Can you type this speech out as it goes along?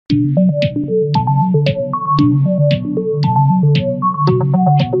So,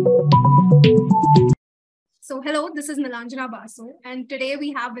 hello, this is Nilanjana Basu, and today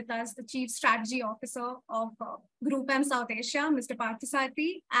we have with us the Chief Strategy Officer of GroupM South Asia, Mr.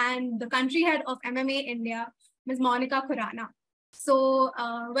 Parthasarthi, and the country head of MMA India, Ms. Monica Khurana. So,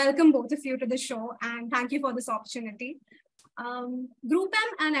 welcome both of you to the show, and thank you for this opportunity.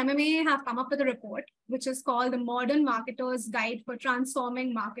 GroupM and MMA have come up with a report, which is called the Modern Marketer's Guide for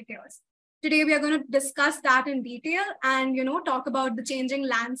Transforming Marketers. Today, we are going to discuss that in detail and, talk about the changing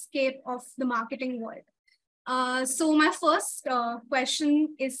landscape of the marketing world. So my first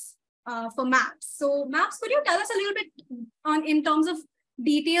question is for Maps. So Maps, could you tell us a little bit in terms of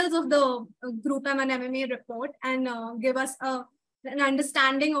details of the GroupM and MMA report and give us an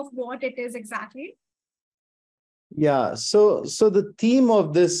understanding of what it is exactly? Yeah, so the theme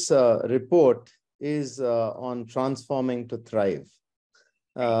of this report is on transforming to thrive.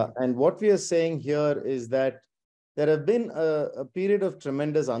 And what we are saying here is that there have been a period of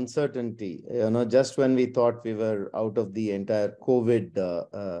tremendous uncertainty, just when we thought we were out of the entire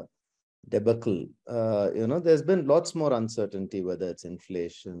COVID debacle. There's been lots more uncertainty, whether it's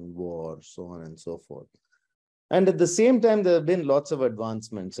inflation, war, so on and so forth. And at the same time, there have been lots of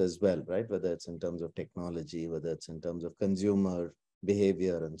advancements as well, right? Whether it's in terms of technology, whether it's in terms of consumer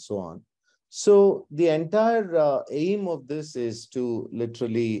behavior and so on. So the entire aim of this is to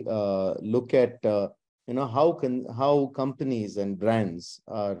literally look at how companies and brands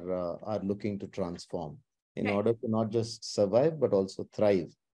are looking to transform in order to not just survive but also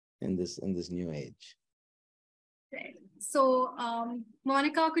thrive in this new age. Right. So,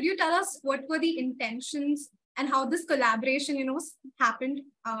 Monica, could you tell us what were the intentions and how this collaboration, happened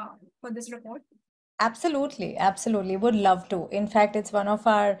for this report? Absolutely, absolutely. Would love to. In fact, it's one of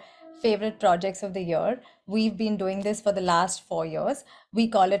our favorite projects of the year. We've been doing this for the last 4 years. We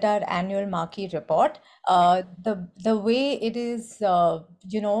call it our annual marquee report. The way it is,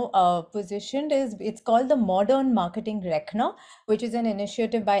 positioned is it's called the Modern Marketing Reckoner, which is an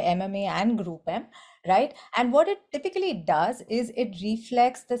initiative by MMA and GroupM, right? And what it typically does is it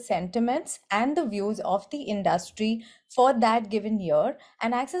reflects the sentiments and the views of the industry for that given year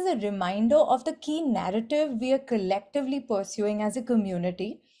and acts as a reminder of the key narrative we are collectively pursuing as a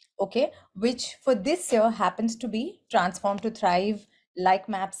community, okay, which for this year happens to be Transform to Thrive, like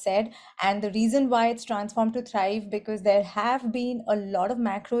Map said. And the reason why it's Transform to Thrive, because there have been a lot of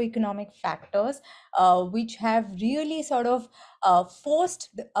macroeconomic factors which have really sort of forced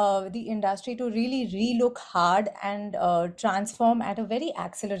the industry to really relook hard and transform at a very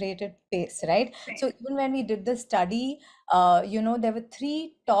accelerated pace, right? So even when we did the study, there were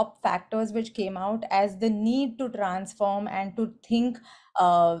 3 top factors which came out as the need to transform and to think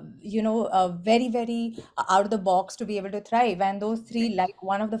very, very out of the box to be able to thrive. And those 3, like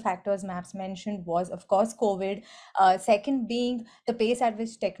one of the factors Maps mentioned was, of course, COVID. Second being the pace at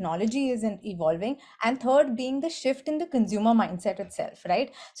which technology is evolving. And third being the shift in the consumer mindset itself,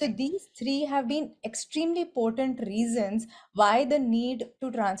 right? So these 3 have been extremely potent reasons why the need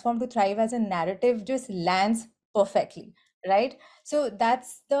to transform to thrive as a narrative just lands perfectly, right? So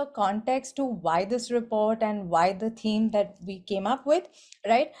that's the context to why this report and why the theme that we came up with,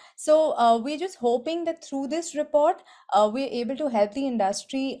 right? So we're just hoping that through this report, we're able to help the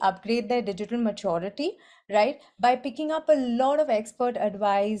industry upgrade their digital maturity, right? By picking up a lot of expert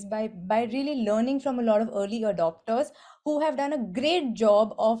advice, by really learning from a lot of early adopters who have done a great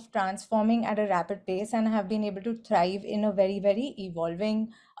job of transforming at a rapid pace and have been able to thrive in a very, very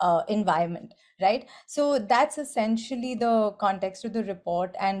evolving environment, right? So that's essentially the context of the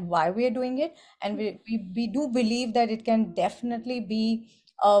report and why we are doing it. And we do believe that it can definitely be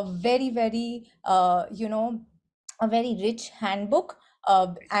a very, very, a very rich handbook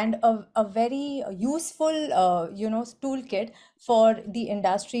and a very useful, toolkit for the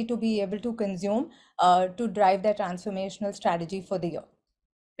industry to be able to consume to drive their transformational strategy for the year.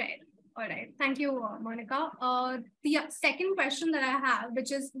 Right. All right. Thank you, Monica. The second question that I have,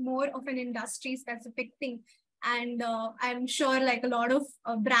 which is more of an industry specific thing, and I'm sure like a lot of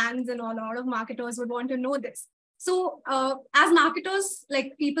brands and a lot of marketers would want to know this. So as marketers,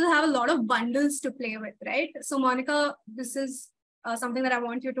 like people have a lot of bundles to play with, right? So Monica, this is something that I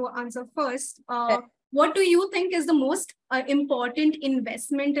want you to answer first. What do you think is the most important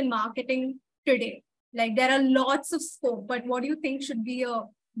investment in marketing today? Like there are lots of scope, but what do you think should be a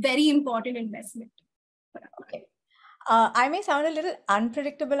very important investment? Okay. I may sound a little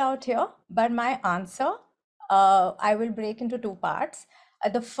unpredictable out here, but my answer, I will break into 2 parts.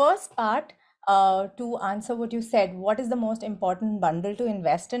 The first part, to answer what you said, what is the most important bundle to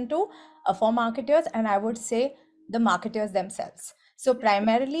invest into for marketers? And I would say the marketers themselves. So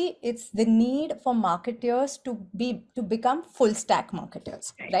primarily, it's the need for marketers to become full stack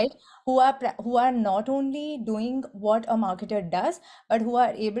marketers, right? Who are not only doing what a marketer does, but who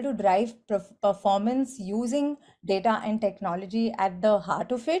are able to drive performance using data and technology at the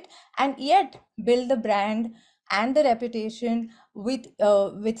heart of it, and yet build the brand and the reputation with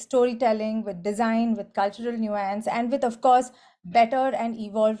storytelling, with design, with cultural nuance, and with, of course, better and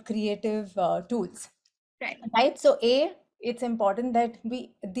evolved creative tools. Right. So it's important that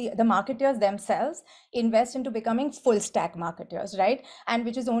the marketers themselves invest into becoming full stack marketers, right? And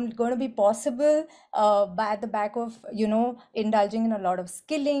which is only going to be possible by the back of, indulging in a lot of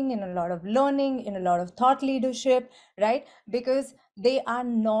skilling, in a lot of learning, in a lot of thought leadership, right? Because they are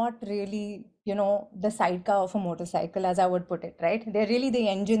not really, the sidecar of a motorcycle, as I would put it, right? They're really the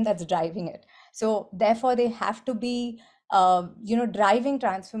engine that's driving it. So therefore they have to be driving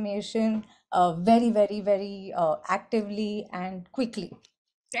transformation very, very, very actively and quickly.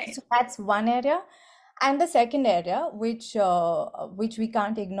 Right. So that's one area. And the second area, which we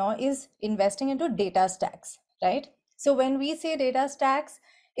can't ignore, is investing into data stacks, right? So when we say data stacks,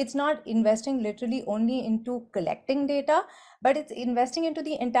 it's not investing literally only into collecting data, but it's investing into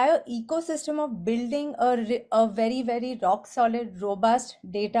the entire ecosystem of building a very, very rock solid, robust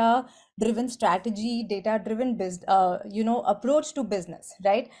data driven strategy, data driven approach to business,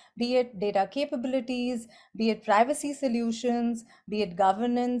 right? Be it data capabilities, be it privacy solutions, be it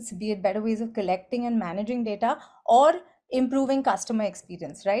governance, be it better ways of collecting and managing data, or improving customer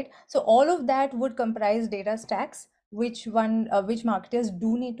experience, right? So all of that would comprise data stacks, which marketers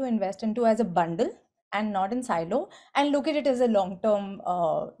do need to invest into as a bundle and not in silo, and look at it as a long-term,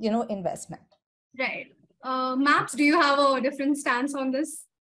 investment. Right. Maps, do you have a different stance on this?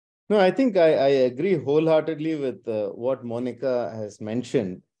 No, I think I agree wholeheartedly with what Monica has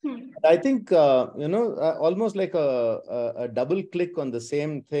mentioned. I think, almost like a double click on the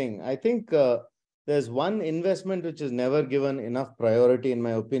same thing. I think there's one investment which is never given enough priority, in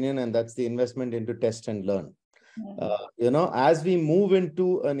my opinion, and that's the investment into test and learn. As we move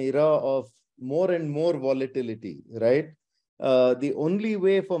into an era of more and more volatility, right? The only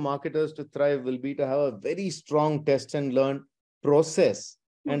way for marketers to thrive will be to have a very strong test and learn process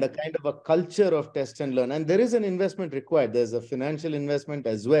and a kind of a culture of test and learn. And there is an investment required. There's a financial investment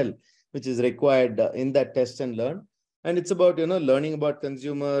as well, which is required in that test and learn. And it's about, learning about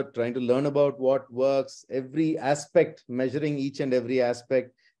consumer, trying to learn about what works, every aspect, measuring each and every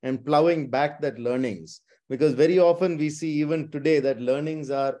aspect and plowing back that learnings. Because very often we see even today that learnings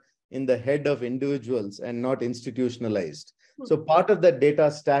are in the head of individuals and not institutionalized. So part of that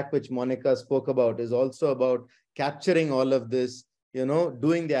data stack, which Monica spoke about, is also about capturing all of this,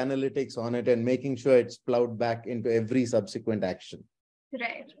 doing the analytics on it and making sure it's plowed back into every subsequent action.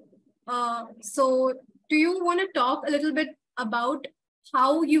 Right. So do you want to talk a little bit about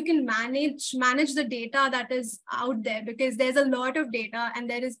how you can manage the data that is out there? Because there's a lot of data and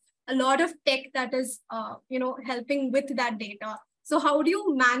there is a lot of tech that is, helping with that data. So how do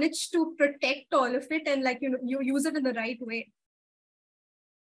you manage to protect all of it and you use it in the right way?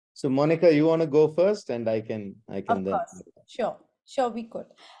 So Monica, you want to go first, and I can Of then. course. Sure, we could.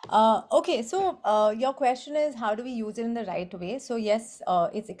 Okay, so your question is, how do we use it in the right way? So yes,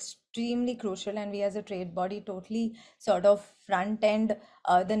 it's extremely crucial, and we as a trade body totally sort of front end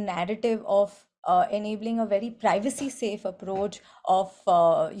the narrative of enabling a very privacy safe approach of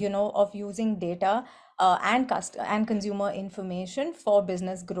of using data and consumer information for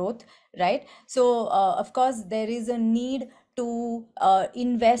business growth, right? So of course there is a need to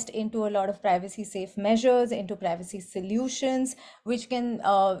invest into a lot of privacy safe measures, into privacy solutions, which can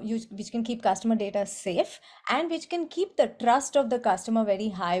keep customer data safe and which can keep the trust of the customer very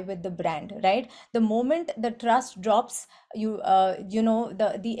high with the brand, right? The moment the trust drops,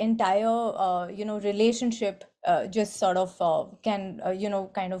 the entire relationship just sort of can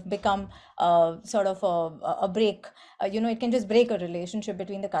kind of become sort of a break. It can just break a relationship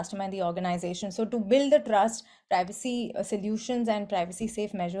between the customer and the organization. So to build the trust, privacy solutions and privacy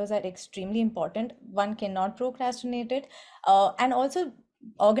safe measures are extremely important. One cannot procrastinate it, and also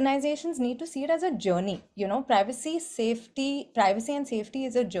organizations need to see it as a journey. Privacy and safety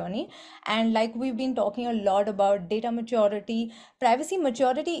is a journey, and like we've been talking a lot about data maturity, privacy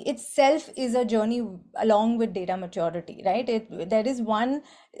maturity itself is a journey along with data maturity, right? There is one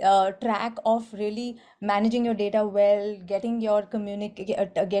track of really managing your data well, getting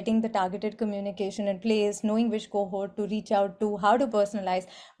getting the targeted communication in place, knowing which cohort to reach out to, how to personalize,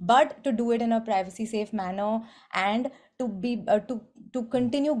 but to do it in a privacy safe manner, and to be to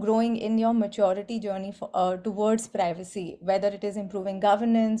continue growing in your maturity journey towards privacy, whether it is improving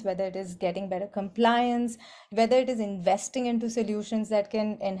governance, whether it is getting better compliance, whether it is investing into solutions that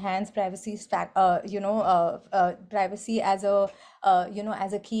can enhance privacy as a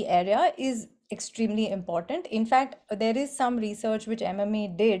as a key area, is extremely important. In fact, there is some research which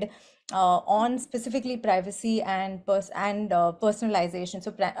MMA did on specifically privacy and personalization.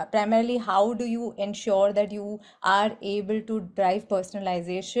 So primarily, how do you ensure that you are able to drive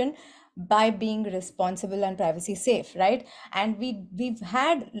personalization by being responsible and privacy safe, right? And we've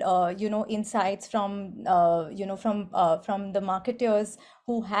had insights from from the marketers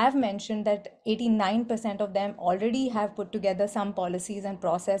who have mentioned that 89% of them already have put together some policies and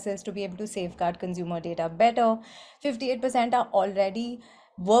processes to be able to safeguard consumer data better. 58% are already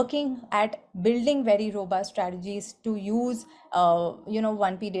working at building very robust strategies to use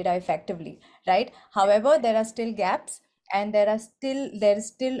 1P data effectively, right? However, there are still gaps, and there is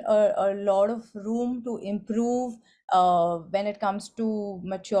still a lot of room to improve when it comes to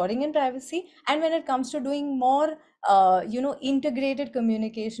maturing in privacy, and when it comes to doing more integrated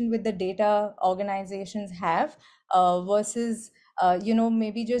communication with the data organizations have, versus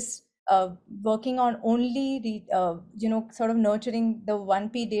maybe just working on only sort of nurturing the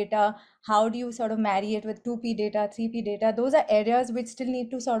 1P data. How do you sort of marry it with 2P data, 3P data? Those are areas which still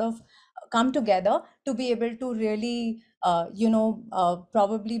need to sort of come together to be able to really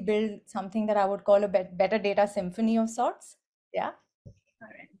probably build something that I would call a better data symphony of sorts. Yeah. All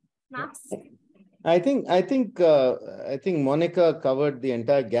right. Maps? I think Monica covered the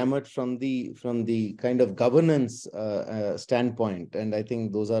entire gamut from the kind of governance standpoint, and I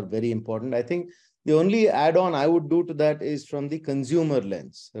think those are very important. I think the only add-on I would do to that is from the consumer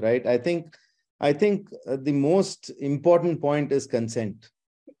lens, right? I think the most important point is consent,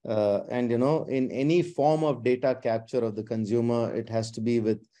 and in any form of data capture of the consumer, it has to be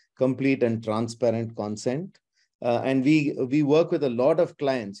with complete and transparent consent. And we work with a lot of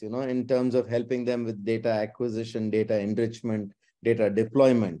clients, in terms of helping them with data acquisition, data enrichment, data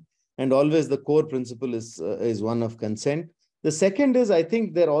deployment. And always the core principle is one of consent. The second is, I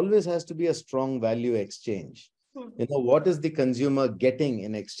think there always has to be a strong value exchange. What is the consumer getting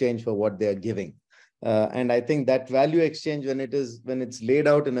in exchange for what they are giving? And I think that value exchange, when it's laid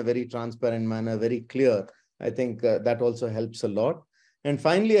out in a very transparent manner, very clear, I think that also helps a lot. And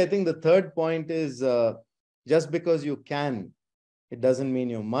finally, I think the third point is, just because you can, it doesn't mean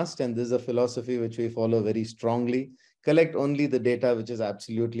you must. And this is a philosophy which we follow very strongly. Collect only the data which is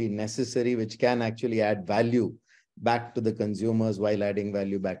absolutely necessary, which can actually add value back to the consumers while adding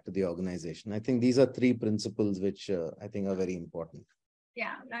value back to the organization. I think these are three principles which I think are very important.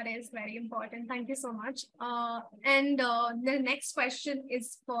 Yeah, that is very important. Thank you so much. And the next question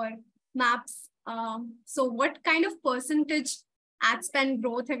is for Maps. So what kind of percentage ad spend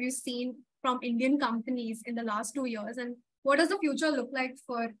growth have you seen from Indian companies in the last 2 years? And what does the future look like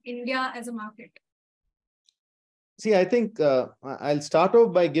for India as a market? See, I think I'll start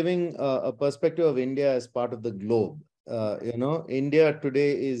off by giving a perspective of India as part of the globe. India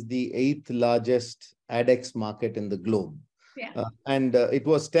today is the 8th largest AdX market in the globe. Yeah. And it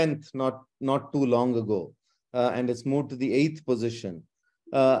was 10th not too long ago. And it's moved to the 8th position.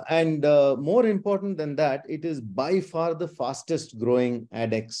 And more important than that, it is by far the fastest growing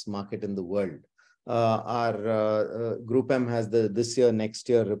AdX market in the world. Our GroupM has the this year, next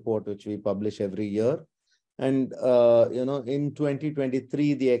year report, which we publish every year. And, in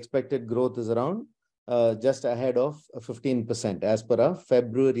 2023, the expected growth is around just ahead of 15% as per our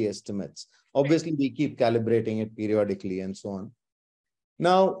February estimates. Obviously, we keep calibrating it periodically and so on.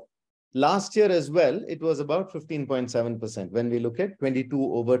 Now, last year as well, it was about 15.7% when we look at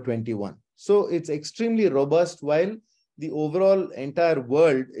 22 over 21. So it's extremely robust, while the overall entire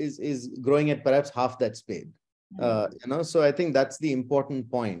world is growing at perhaps half that speed. So I think that's the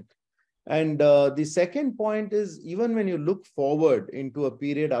important point. And the second point is, even when you look forward into a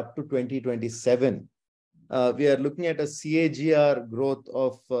period up to 2027, we are looking at a CAGR growth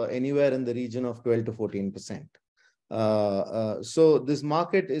of anywhere in the region of 12 to 14%. So this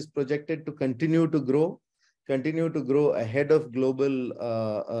market is projected to continue to grow ahead of global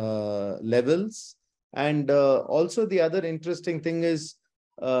levels. And also the other interesting thing is,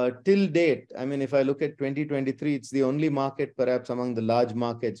 till date, I mean, if I look at 2023, it's the only market perhaps among the large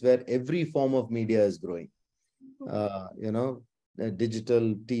markets where every form of media is growing.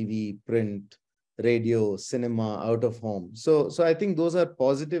 Digital, TV, print, radio, cinema, out of home. So I think those are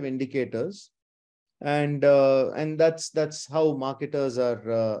positive indicators. and that's how marketers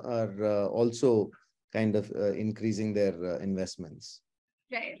are also kind of increasing their investments.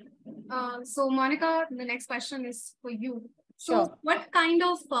 Right. So Monica, the next question is for you. So Sure. what kind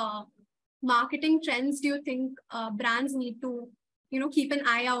of marketing trends do you think brands need to, keep an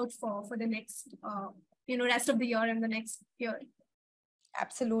eye out for the next, rest of the year and the next year?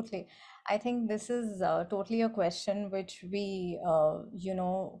 Absolutely. I think this is totally a question which we,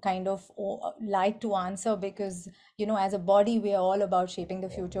 kind of like to answer because, as a body, we are all about shaping the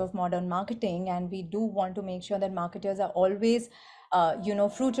future of modern marketing. And we do want to make sure that marketers are always,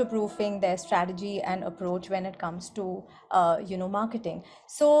 future proofing their strategy and approach when it comes to, marketing.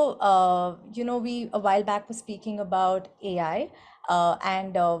 So, we a while back were speaking about AI.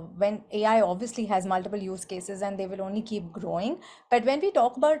 And when AI obviously has multiple use cases and they will only keep growing. But when we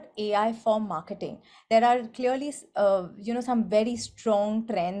talk about AI for marketing, there are clearly, some very strong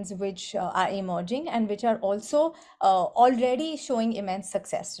trends which are emerging and which are also already showing immense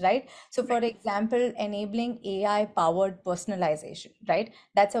success, right? So, for example, enabling AI-powered personalization, right?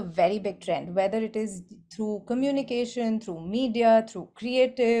 That's a very big trend, whether it is through communication, through media, through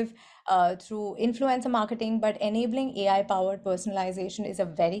creative, through influencer marketing, but enabling AI-powered personalization is a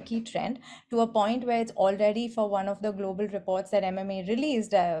very key trend to a point where it's already for one of the global reports that MMA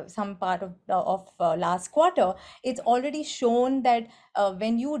released some part of last quarter. It's already shown that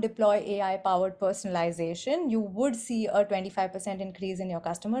when you deploy AI powered personalization, you would see a 25% increase in your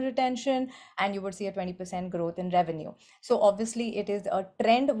customer retention and you would see a 20% growth in revenue. So obviously it is a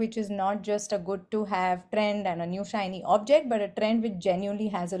trend which is not just a good to have trend and a new shiny object, but a trend which genuinely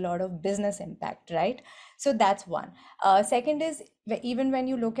has a lot of business impact, right? So that's one. Second is even when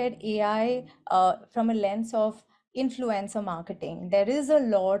you look at AI from a lens of influencer marketing, there is a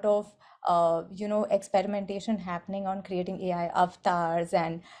lot of experimentation happening on creating AI avatars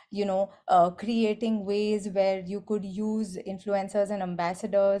and creating ways where you could use influencers and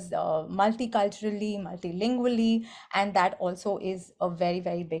ambassadors multiculturally, multilingually, and that also is a very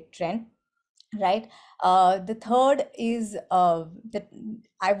very big trend, right? The third is that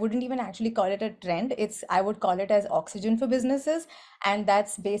I wouldn't even actually call it a trend. I would call it as oxygen for businesses, and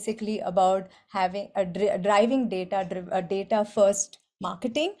that's basically about having driving a data first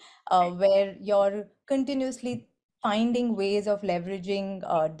marketing, where you're continuously finding ways of leveraging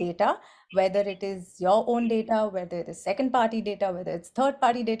data, whether it is your own data, whether it is second party data, whether it's third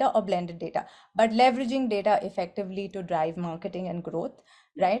party data or blended data, but leveraging data effectively to drive marketing and growth,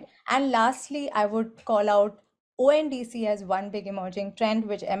 right? And lastly, I would call out ONDC as one big emerging trend,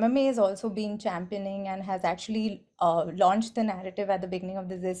 which MMA has also been championing and has actually launched the narrative at the beginning of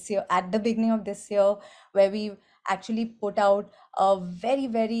this year, where we actually put out a very,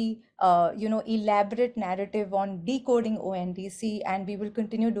 very, elaborate narrative on decoding ONDC, and we will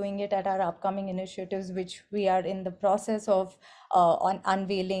continue doing it at our upcoming initiatives, which we are in the process of on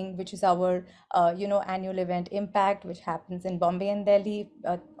unveiling, which is our annual event Impact, which happens in Bombay and Delhi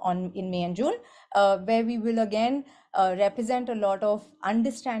in May and June, where we will again represent a lot of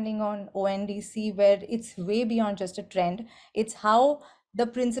understanding on ONDC, where it's way beyond just a trend. It's how the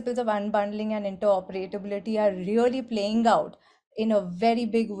principles of unbundling and interoperability are really playing out in a very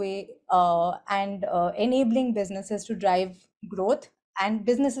big way, and enabling businesses to drive growth, and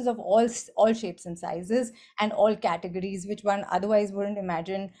businesses of all shapes and sizes and all categories, which one otherwise wouldn't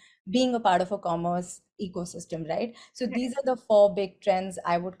imagine being a part of a commerce ecosystem, right? So these are the four big trends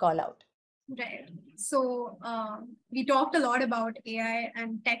I would call out. Right. So we talked a lot about AI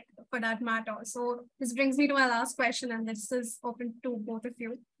and tech for that matter. So this brings me to my last question, and this is open to both of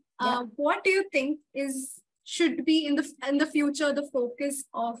you. What do you think should be in the future the focus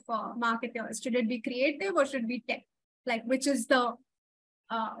of marketers? Should it be creative or should it be tech? Like which is the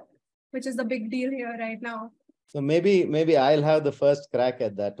big deal here right now? So maybe I'll have the first crack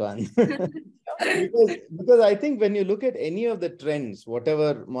at that one. because I think when you look at any of the trends,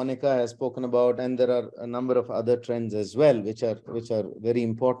 whatever Monica has spoken about, and there are a number of other trends as well, which are very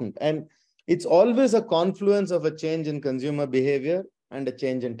important. And it's always a confluence of a change in consumer behavior and a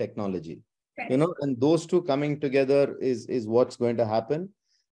change in technology. And those two coming together is what's going to happen.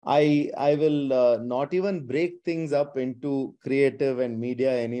 I will not even break things up into creative and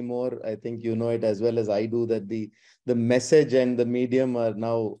media anymore. I think you know it as well as I do that the message and the medium are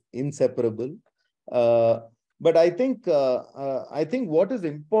now inseparable. But I think what is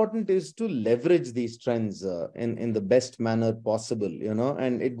important is to leverage these trends in the best manner possible,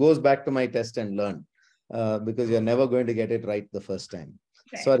 and it goes back to my test and learn, because you're never going to get it right the first time.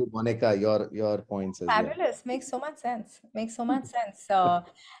 Right. Sorry, Monica, your points as Fabulous. well. Makes so much sense.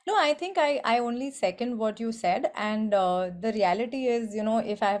 No, I think I only second what you said. And the reality is,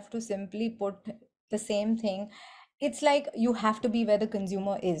 if I have to simply put the same thing. It's like you have to be where the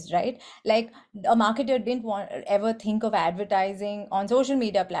consumer is, right? Like a marketer didn't want ever think of advertising on social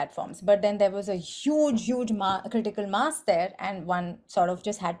media platforms, but then there was a huge critical mass there, and one sort of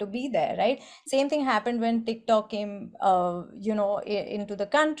just had to be there, right? Same thing happened when TikTok came, into the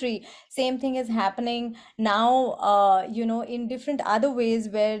country. Same thing is happening now, in different other ways,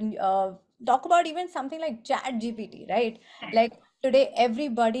 where talk about even something like Chat GPT, right? Like today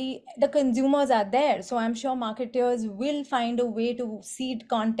everybody, the consumers are there, so I'm sure marketers will find a way to seed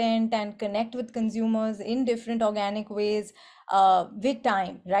content and connect with consumers in different organic ways with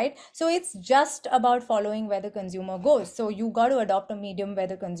time, right? So it's just about following where the consumer goes. So you got to adopt a medium where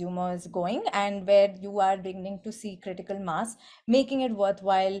the consumer is going and where you are beginning to see critical mass, making it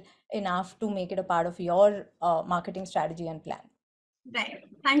worthwhile enough to make it a part of your marketing strategy and plan. Right.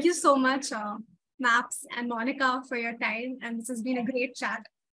 Thank you so much, Maps and Monica, for your time. And this has been a great chat.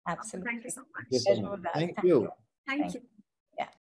 Absolutely. Thank you so much. Yes, Pleasure was ours. thank you. Thank you.